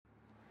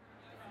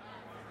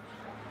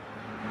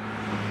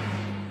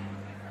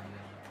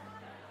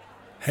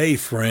Hey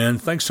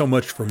friend, thanks so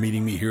much for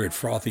meeting me here at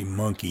Frothy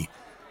Monkey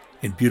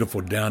in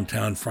beautiful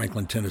downtown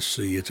Franklin,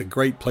 Tennessee. It's a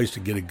great place to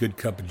get a good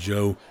cup of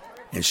joe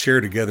and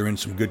share together in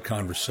some good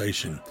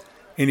conversation.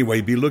 Anyway,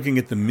 be looking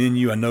at the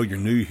menu. I know you're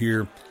new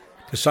here.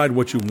 Decide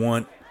what you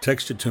want.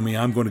 Text it to me.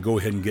 I'm going to go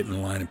ahead and get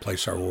in line and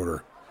place our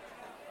order.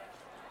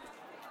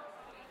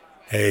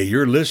 Hey,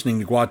 you're listening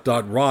to What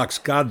Rocks,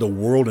 God, the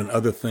World, and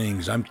Other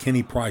Things. I'm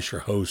Kenny Price,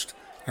 your host.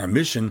 Our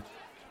mission,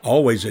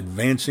 always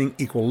advancing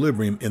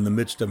equilibrium in the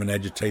midst of an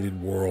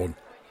agitated world.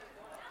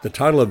 The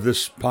title of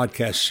this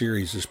podcast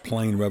series is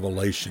Plain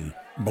Revelation.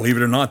 Believe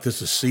it or not,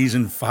 this is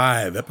Season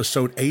 5,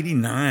 Episode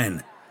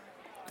 89.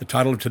 The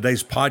title of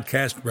today's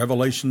podcast,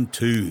 Revelation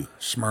 2,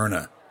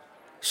 Smyrna.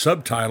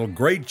 Subtitle,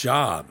 Great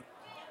Job.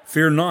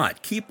 Fear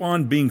not, keep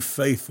on being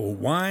faithful.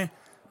 Why?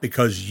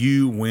 Because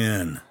you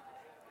win.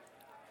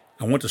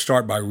 I want to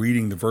start by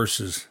reading the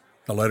verses,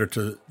 the letter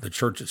to the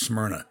church at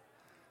Smyrna.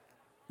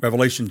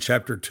 Revelation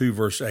chapter 2,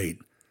 verse 8.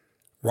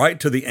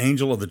 Write to the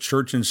angel of the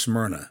church in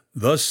Smyrna,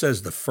 thus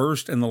says the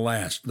first and the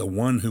last, the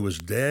one who was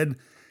dead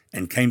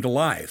and came to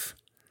life.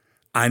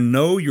 I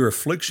know your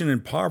affliction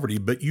and poverty,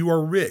 but you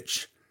are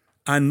rich.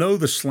 I know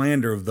the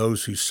slander of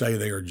those who say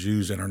they are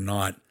Jews and are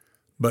not,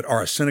 but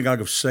are a synagogue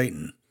of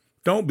Satan.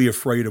 Don't be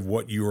afraid of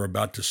what you are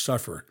about to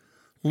suffer.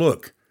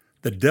 Look,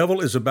 the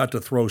devil is about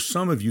to throw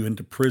some of you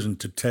into prison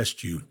to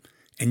test you,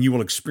 and you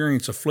will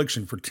experience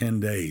affliction for 10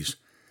 days.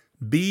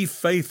 Be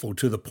faithful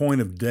to the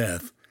point of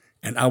death,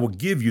 and I will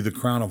give you the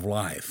crown of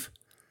life.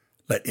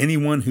 Let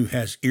anyone who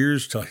has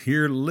ears to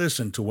hear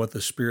listen to what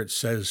the Spirit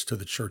says to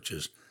the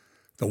churches.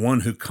 The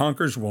one who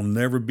conquers will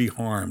never be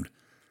harmed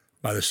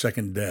by the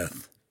second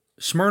death.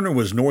 Smyrna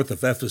was north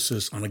of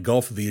Ephesus on the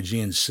Gulf of the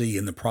Aegean Sea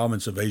in the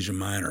province of Asia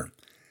Minor.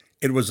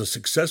 It was a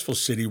successful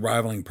city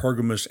rivaling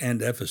Pergamus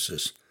and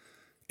Ephesus.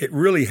 It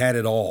really had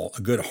it all,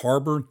 a good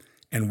harbor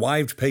and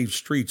wide paved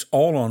streets,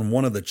 all on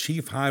one of the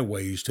chief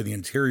highways to the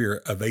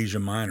interior of Asia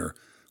Minor,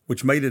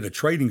 which made it a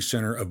trading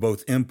center of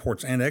both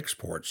imports and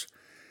exports.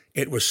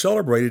 It was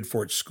celebrated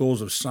for its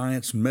schools of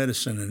science,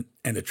 medicine,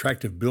 and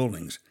attractive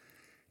buildings.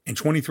 In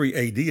 23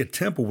 AD, a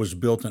temple was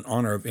built in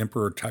honor of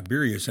Emperor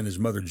Tiberius and his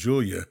mother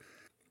Julia.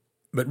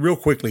 But real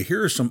quickly,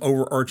 here are some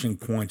overarching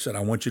points that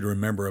I want you to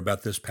remember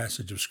about this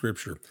passage of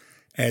Scripture.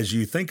 As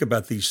you think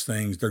about these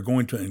things, they're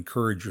going to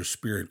encourage your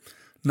spirit.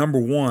 Number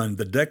one,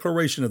 the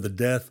declaration of the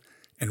death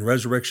and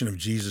resurrection of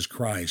Jesus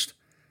Christ.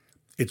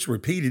 It's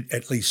repeated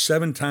at least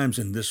 7 times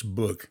in this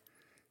book,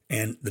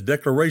 and the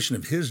declaration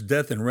of his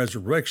death and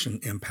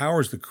resurrection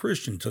empowers the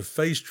Christian to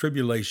face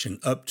tribulation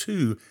up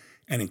to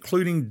and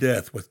including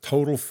death with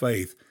total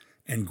faith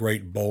and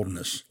great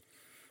boldness.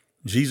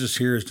 Jesus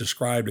here is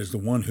described as the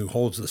one who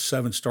holds the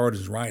 7 stars in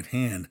his right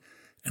hand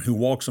and who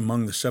walks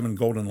among the 7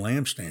 golden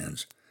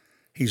lampstands.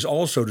 He's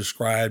also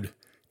described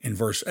in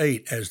verse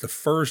 8 as the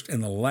first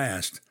and the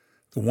last,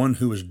 the one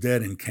who was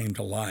dead and came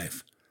to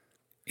life.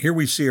 Here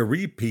we see a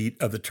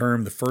repeat of the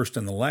term the first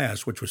and the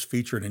last, which was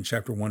featured in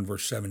chapter 1,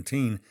 verse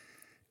 17,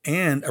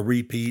 and a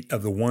repeat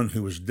of the one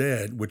who was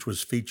dead, which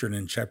was featured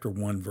in chapter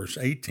 1, verse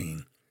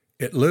 18.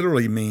 It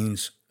literally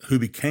means who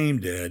became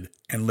dead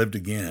and lived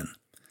again.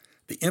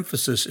 The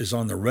emphasis is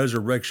on the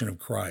resurrection of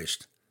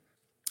Christ.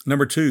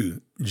 Number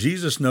 2,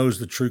 Jesus knows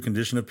the true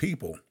condition of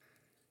people.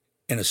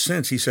 In a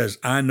sense, he says,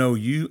 I know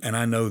you and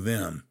I know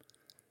them.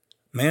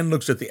 Man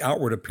looks at the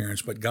outward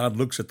appearance, but God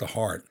looks at the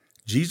heart.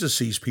 Jesus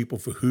sees people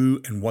for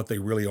who and what they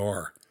really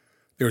are.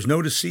 There is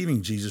no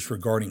deceiving Jesus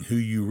regarding who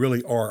you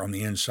really are on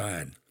the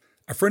inside.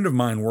 A friend of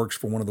mine works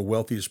for one of the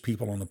wealthiest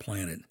people on the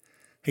planet.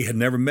 He had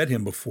never met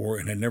him before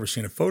and had never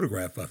seen a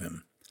photograph of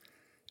him.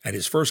 At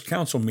his first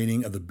council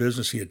meeting of the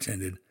business he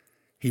attended,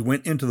 he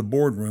went into the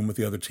boardroom with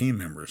the other team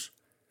members.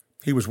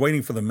 He was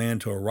waiting for the man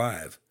to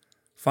arrive.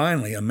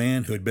 Finally, a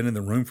man who had been in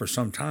the room for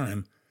some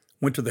time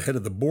went to the head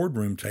of the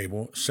boardroom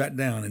table, sat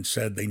down, and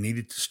said they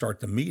needed to start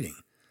the meeting.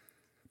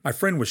 My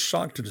friend was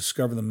shocked to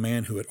discover the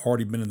man who had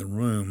already been in the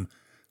room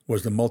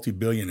was the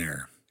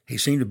multi-billionaire. He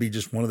seemed to be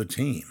just one of the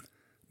team.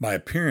 By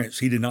appearance,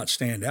 he did not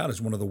stand out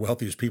as one of the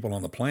wealthiest people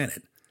on the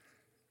planet.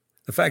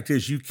 The fact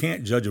is, you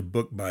can't judge a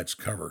book by its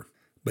cover,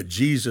 but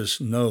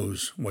Jesus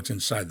knows what's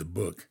inside the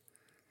book.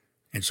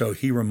 And so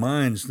he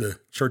reminds the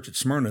church at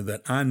Smyrna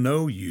that I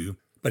know you,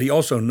 but he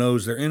also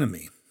knows their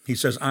enemy. He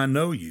says, I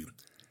know you.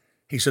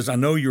 He says, I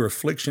know your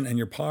affliction and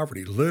your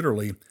poverty.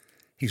 Literally,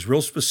 he's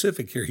real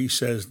specific here. He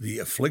says the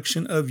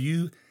affliction of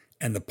you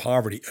and the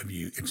poverty of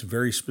you. It's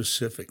very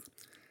specific.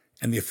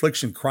 And the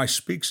affliction Christ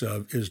speaks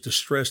of is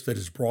distress that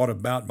is brought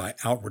about by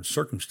outward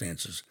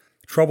circumstances,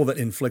 trouble that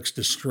inflicts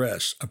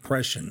distress,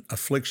 oppression,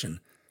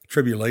 affliction,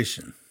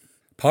 tribulation.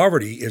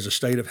 Poverty is a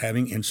state of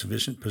having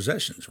insufficient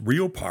possessions,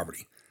 real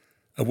poverty,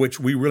 of which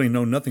we really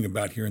know nothing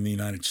about here in the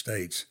United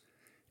States.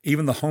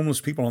 Even the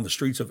homeless people on the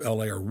streets of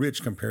LA are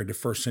rich compared to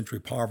first century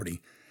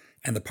poverty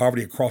and the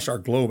poverty across our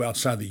globe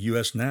outside the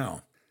U.S.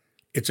 now.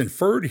 It's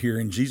inferred here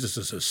in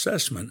Jesus'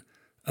 assessment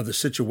of the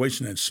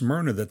situation at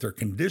Smyrna that their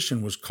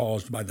condition was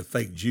caused by the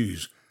fake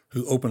Jews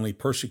who openly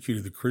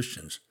persecuted the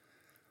Christians.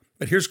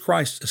 But here's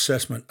Christ's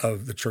assessment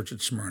of the church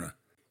at Smyrna.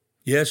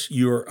 Yes,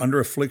 you are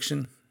under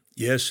affliction.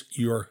 Yes,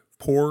 you are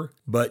poor,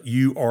 but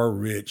you are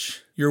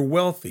rich. You're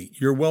wealthy.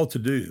 You're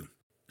well-to-do.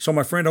 So,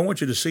 my friend, I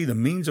want you to see the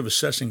means of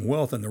assessing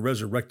wealth in the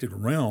resurrected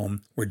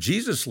realm where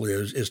Jesus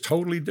lives is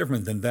totally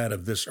different than that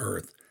of this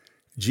earth.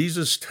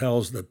 Jesus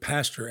tells the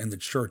pastor and the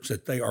church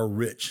that they are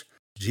rich.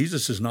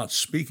 Jesus is not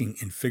speaking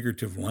in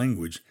figurative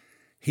language.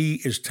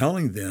 He is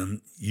telling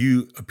them,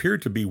 you appear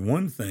to be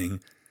one thing,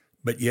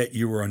 but yet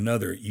you are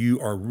another. You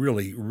are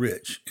really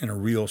rich in a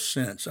real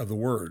sense of the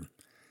word.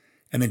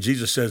 And then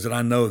Jesus says that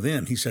I know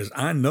them. He says,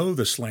 I know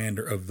the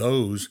slander of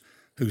those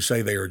who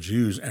say they are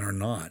Jews and are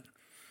not.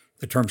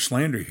 The term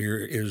slander here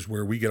is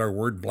where we get our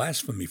word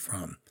blasphemy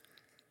from.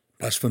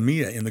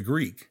 Blasphemia in the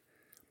Greek.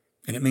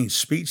 And it means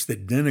speech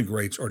that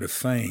denigrates or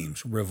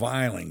defames,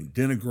 reviling,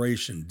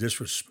 denigration,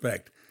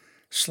 disrespect,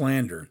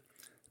 slander.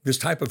 This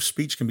type of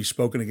speech can be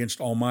spoken against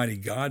Almighty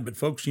God, but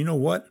folks, you know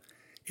what?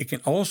 It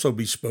can also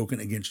be spoken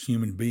against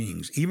human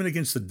beings, even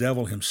against the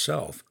devil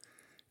himself.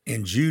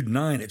 In Jude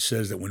 9, it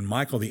says that when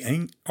Michael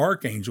the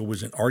archangel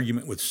was in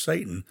argument with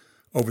Satan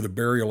over the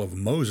burial of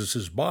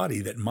Moses'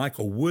 body, that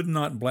Michael would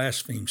not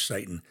blaspheme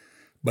Satan,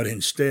 but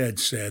instead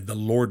said, the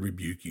Lord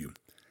rebuke you.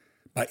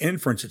 By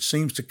inference, it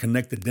seems to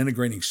connect the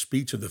denigrating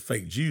speech of the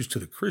fake Jews to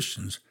the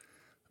Christians,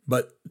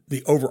 but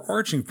the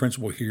overarching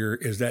principle here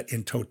is that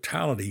in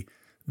totality,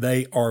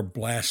 they are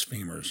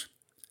blasphemers.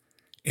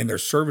 In their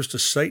service to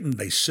Satan,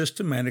 they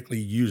systematically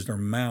use their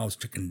mouths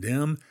to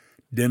condemn,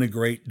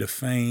 denigrate,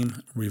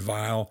 defame,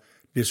 revile,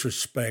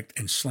 disrespect,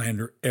 and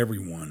slander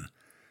everyone.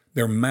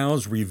 Their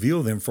mouths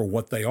reveal them for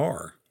what they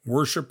are,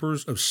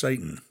 worshipers of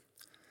Satan.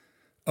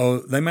 Oh,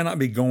 they may not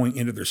be going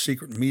into their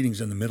secret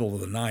meetings in the middle of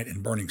the night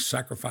and burning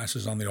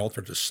sacrifices on the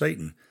altar to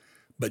Satan,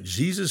 but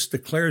Jesus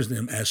declares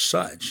them as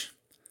such.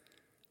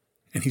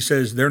 And he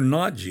says they're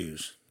not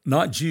Jews.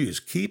 Not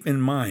Jews. Keep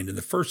in mind, in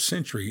the first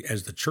century,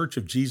 as the Church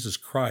of Jesus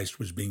Christ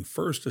was being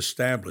first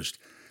established,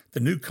 the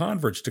new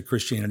converts to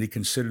Christianity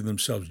considered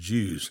themselves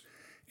Jews.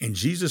 And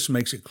Jesus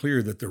makes it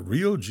clear that the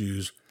real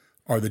Jews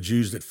are the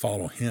Jews that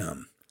follow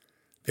him.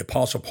 The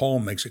Apostle Paul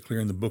makes it clear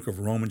in the book of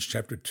Romans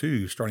chapter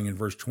 2, starting in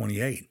verse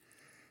 28.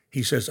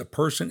 He says, a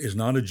person is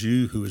not a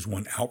Jew who is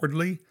one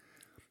outwardly,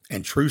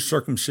 and true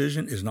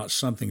circumcision is not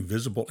something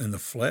visible in the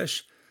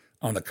flesh.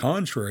 On the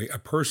contrary, a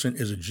person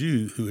is a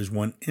Jew who is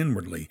one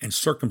inwardly, and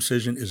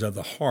circumcision is of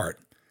the heart,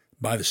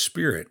 by the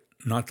Spirit,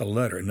 not the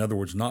letter. In other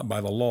words, not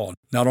by the law.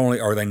 Not only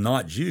are they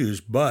not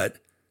Jews, but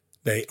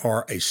they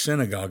are a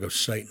synagogue of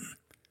Satan.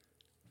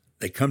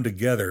 They come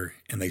together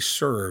and they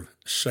serve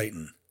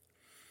Satan.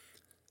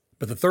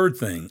 But the third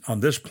thing, on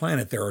this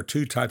planet, there are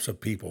two types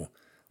of people.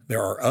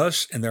 There are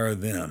us and there are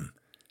them,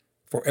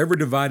 forever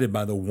divided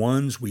by the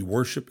ones we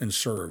worship and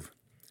serve.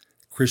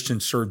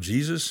 Christians serve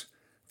Jesus.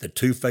 The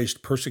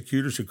two-faced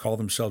persecutors who call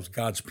themselves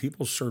God's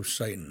people serve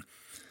Satan.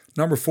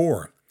 Number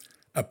 4,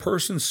 a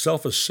person's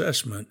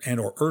self-assessment and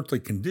or earthly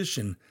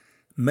condition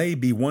may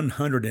be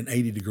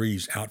 180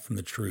 degrees out from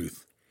the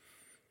truth.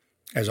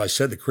 As I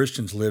said, the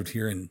Christians lived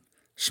here in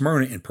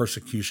Smyrna in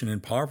persecution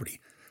and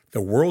poverty.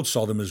 The world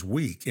saw them as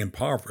weak,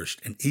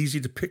 impoverished, and easy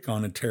to pick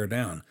on and tear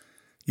down.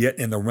 Yet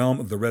in the realm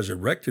of the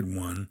resurrected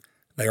one,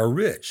 they are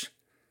rich.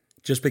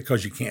 Just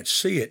because you can't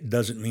see it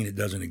doesn't mean it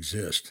doesn't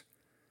exist.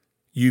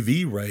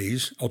 UV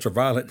rays,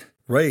 ultraviolet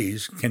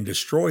rays, can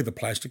destroy the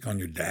plastic on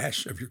your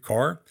dash of your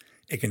car.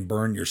 It can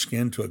burn your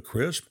skin to a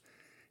crisp.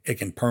 It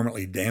can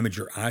permanently damage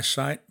your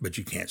eyesight, but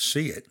you can't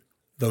see it.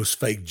 Those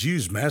fake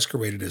Jews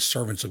masqueraded as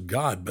servants of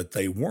God, but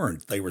they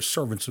weren't. They were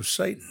servants of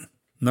Satan.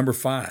 Number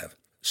 5,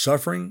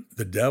 suffering,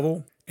 the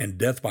devil, and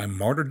death by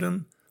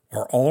martyrdom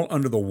are all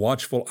under the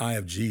watchful eye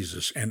of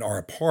Jesus and are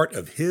a part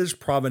of his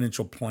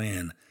providential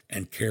plan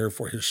and care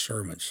for his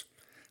servants.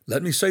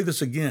 Let me say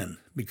this again,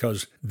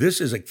 because this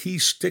is a key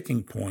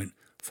sticking point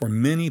for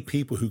many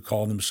people who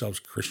call themselves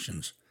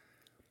Christians.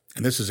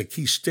 And this is a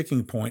key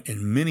sticking point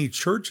in many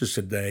churches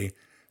today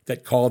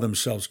that call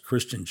themselves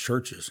Christian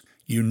churches.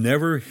 You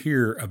never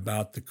hear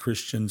about the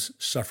Christians'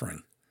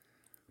 suffering.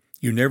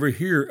 You never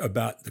hear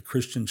about the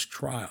Christians'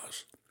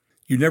 trials.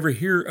 You never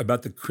hear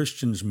about the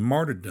Christians'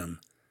 martyrdom.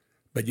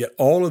 But yet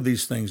all of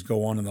these things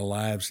go on in the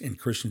lives in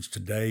Christians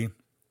today.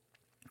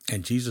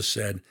 And Jesus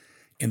said,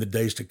 in the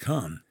days to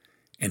come.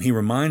 And he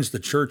reminds the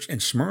church in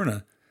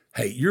Smyrna,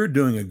 hey, you're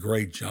doing a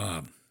great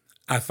job.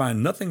 I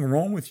find nothing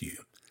wrong with you.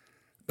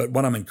 But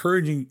what I'm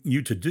encouraging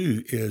you to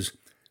do is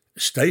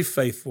stay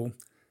faithful,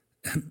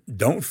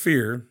 don't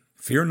fear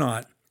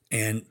not,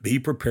 and be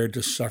prepared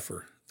to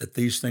suffer, that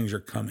these things are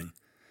coming.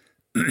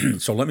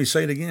 So let me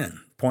say it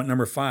again. Point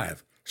number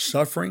 5,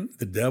 suffering,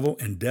 the devil,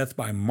 and death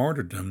by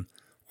martyrdom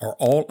are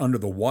all under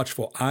the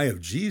watchful eye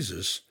of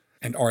Jesus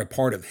and are a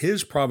part of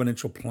his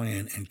providential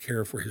plan and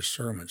care for his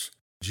servants.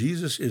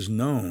 Jesus is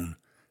known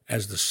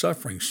as the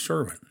suffering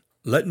servant.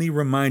 Let me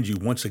remind you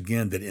once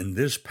again that in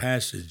this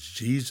passage,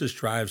 Jesus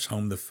drives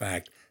home the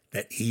fact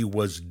that he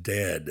was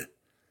dead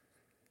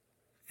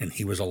and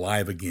he was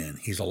alive again.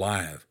 He's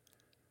alive.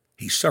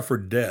 He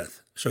suffered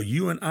death. So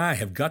you and I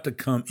have got to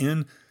come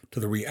in to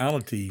the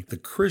reality the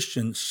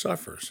Christian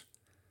suffers.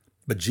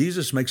 But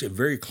Jesus makes it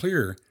very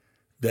clear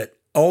that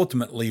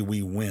ultimately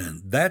we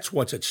win. That's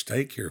what's at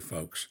stake here,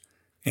 folks.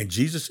 And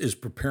Jesus is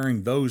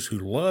preparing those who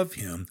love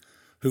him,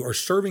 who are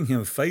serving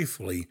him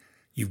faithfully.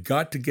 You've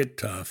got to get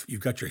tough.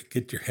 You've got to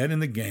get your head in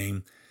the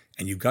game,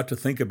 and you've got to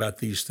think about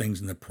these things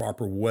in the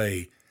proper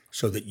way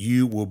so that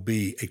you will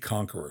be a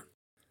conqueror.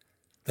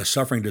 The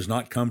suffering does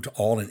not come to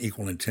all in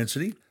equal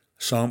intensity.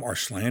 Some are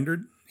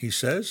slandered, he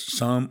says.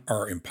 Some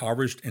are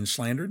impoverished and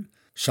slandered.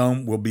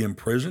 Some will be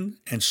imprisoned,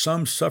 and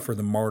some suffer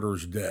the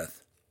martyr's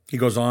death. He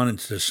goes on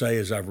to say,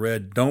 as I've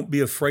read, don't be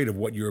afraid of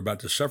what you're about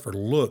to suffer.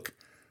 Look,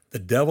 the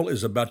devil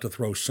is about to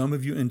throw some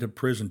of you into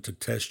prison to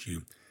test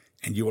you,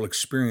 and you will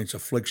experience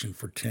affliction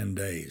for 10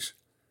 days.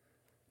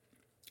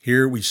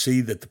 Here we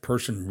see that the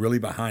person really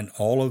behind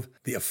all of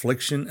the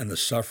affliction and the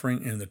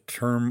suffering and the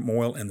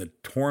turmoil and the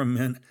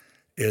torment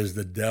is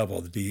the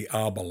devil, the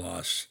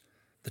diabolos.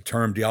 The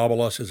term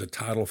diabolos is a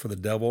title for the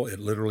devil. It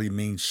literally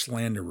means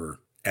slanderer,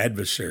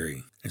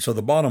 adversary. And so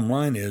the bottom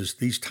line is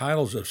these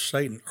titles of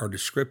Satan are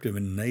descriptive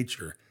in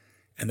nature,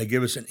 and they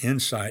give us an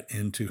insight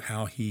into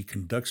how he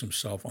conducts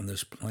himself on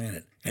this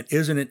planet. And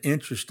isn't it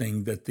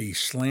interesting that the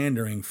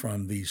slandering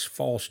from these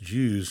false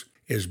Jews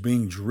is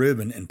being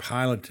driven and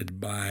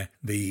piloted by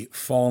the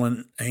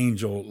fallen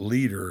angel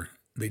leader,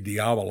 the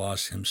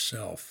diabolos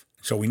himself?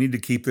 So we need to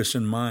keep this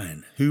in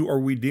mind. Who are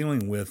we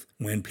dealing with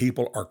when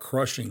people are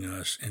crushing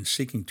us and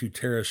seeking to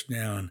tear us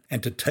down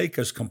and to take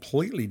us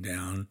completely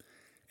down?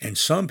 And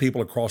some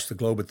people across the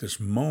globe at this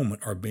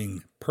moment are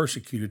being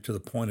persecuted to the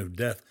point of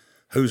death.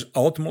 Who's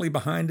ultimately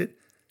behind it?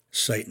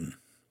 Satan,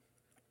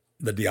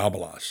 the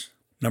diabolos.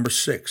 Number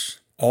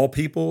 6, all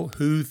people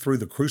who through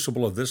the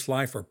crucible of this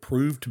life are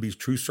proved to be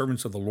true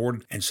servants of the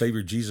Lord and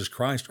Savior Jesus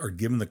Christ are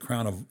given the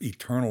crown of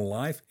eternal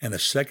life, and the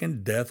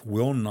second death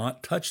will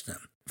not touch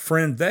them.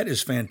 Friend, that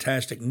is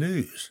fantastic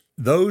news.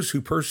 Those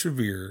who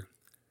persevere,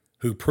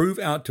 who prove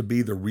out to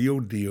be the real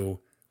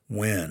deal,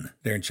 win.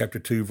 There in chapter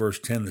 2, verse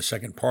 10, the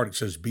second part, it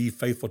says, be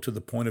faithful to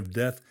the point of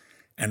death,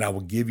 and I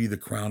will give you the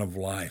crown of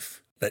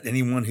life. Let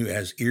anyone who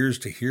has ears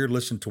to hear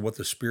listen to what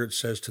the Spirit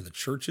says to the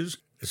churches.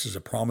 This is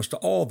a promise to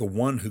all. The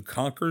one who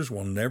conquers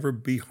will never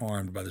be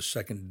harmed by the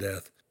second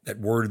death. That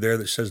word there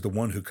that says the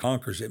one who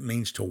conquers, it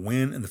means to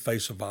win in the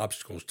face of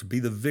obstacles, to be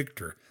the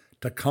victor,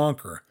 to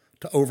conquer,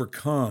 to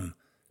overcome,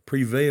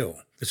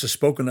 prevail. This is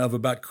spoken of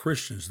about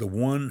Christians, the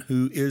one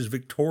who is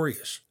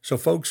victorious. So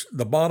folks,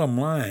 the bottom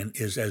line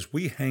is as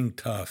we hang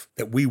tough,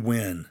 that we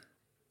win.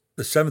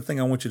 The seventh thing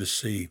I want you to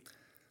see,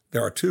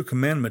 there are 2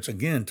 commandments,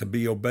 again, to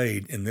be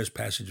obeyed in this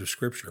passage of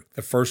Scripture.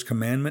 The first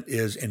commandment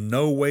is in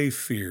no way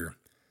fear.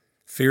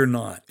 Fear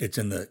not. It's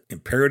in the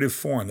imperative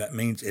form. That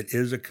means it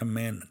is a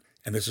commandment.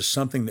 And this is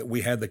something that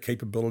we have the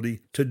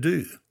capability to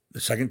do.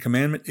 The second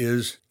commandment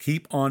is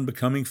keep on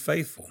becoming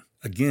faithful.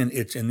 Again,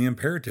 it's in the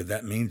imperative.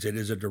 That means it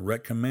is a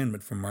direct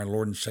commandment from our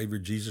Lord and Savior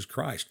Jesus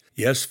Christ.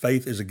 Yes,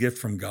 faith is a gift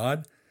from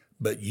God,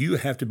 but you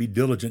have to be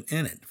diligent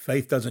in it.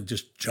 Faith doesn't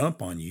just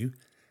jump on you.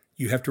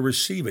 You have to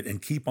receive it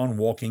and keep on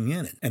walking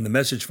in it. And the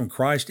message from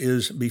Christ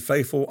is be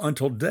faithful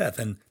until death.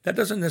 And that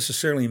doesn't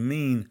necessarily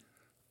mean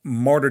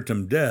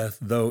martyrdom death,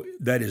 though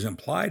that is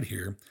implied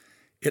here.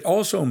 It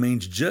also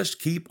means just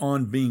keep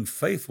on being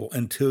faithful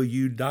until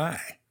you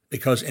die.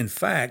 Because in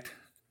fact,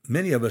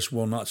 many of us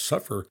will not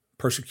suffer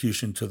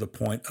persecution to the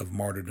point of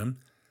martyrdom,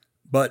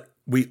 but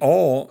we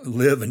all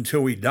live until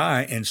we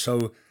die. And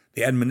so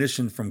the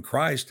admonition from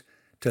Christ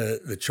to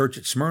the church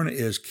at Smyrna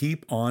is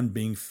keep on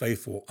being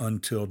faithful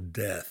until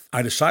death.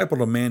 I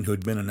discipled a man who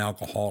had been an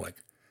alcoholic.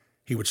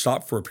 He would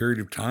stop for a period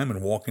of time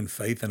and walk in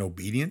faith and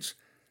obedience.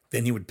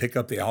 Then he would pick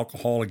up the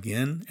alcohol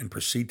again and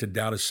proceed to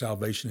doubt his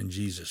salvation in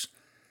Jesus.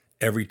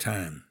 Every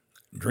time.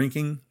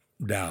 Drinking,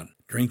 doubt.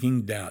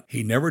 Drinking, doubt.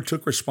 He never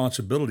took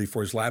responsibility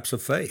for his lapse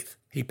of faith.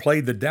 He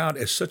played the doubt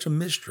as such a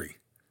mystery.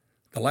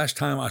 The last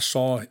time I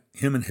saw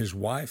him and his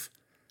wife,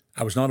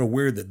 I was not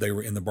aware that they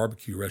were in the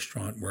barbecue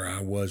restaurant where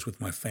I was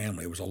with my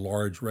family. It was a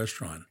large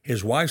restaurant.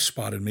 His wife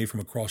spotted me from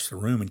across the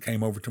room and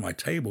came over to my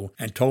table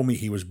and told me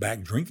he was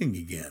back drinking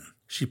again.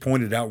 She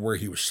pointed out where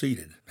he was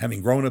seated.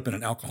 Having grown up in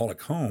an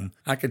alcoholic home,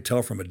 I could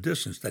tell from a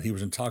distance that he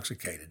was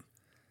intoxicated.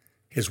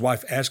 His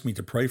wife asked me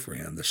to pray for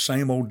him. The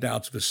same old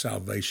doubts of his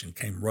salvation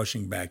came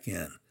rushing back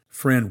in.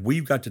 Friend,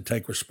 we've got to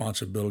take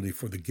responsibility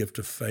for the gift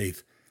of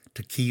faith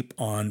to keep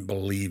on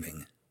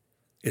believing.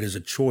 It is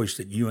a choice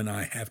that you and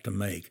I have to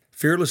make.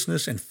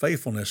 Fearlessness and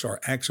faithfulness are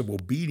acts of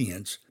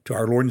obedience to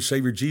our Lord and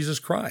Savior Jesus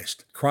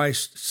Christ.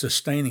 Christ's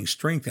sustaining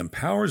strength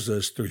empowers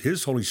us through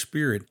His Holy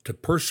Spirit to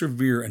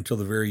persevere until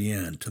the very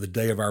end, to the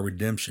day of our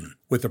redemption,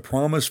 with the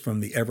promise from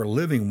the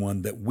ever-living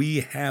one that we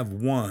have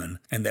won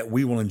and that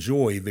we will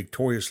enjoy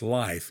victorious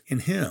life in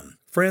Him.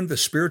 Friend, the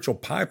spiritual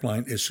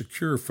pipeline is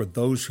secure for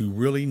those who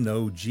really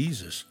know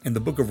Jesus. In the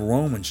book of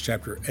Romans,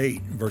 chapter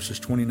 8, verses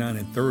 29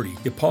 and 30,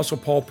 the Apostle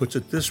Paul puts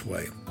it this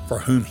way: For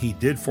whom he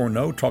did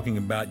foreknow, talking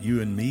about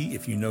you and me,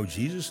 if you know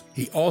Jesus,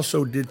 he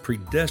also did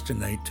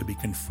predestinate to be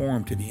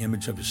conformed to the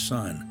image of his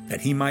Son, that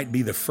he might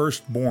be the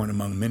firstborn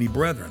among many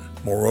brethren.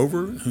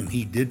 Moreover, whom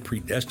he did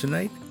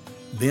predestinate,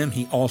 them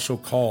he also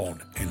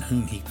called, and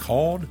whom he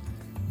called,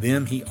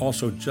 them he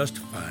also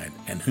justified,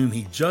 and whom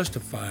he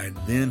justified,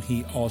 them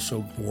he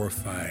also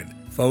glorified.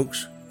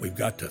 Folks, we've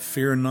got to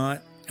fear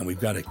not, and we've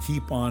got to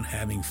keep on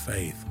having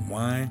faith.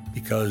 Why?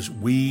 Because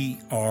we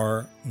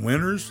are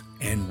winners,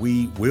 and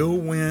we will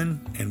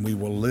win, and we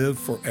will live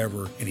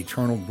forever in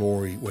eternal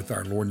glory with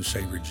our Lord and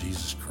Savior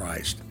Jesus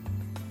Christ.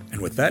 And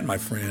with that, my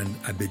friend,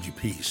 I bid you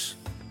peace.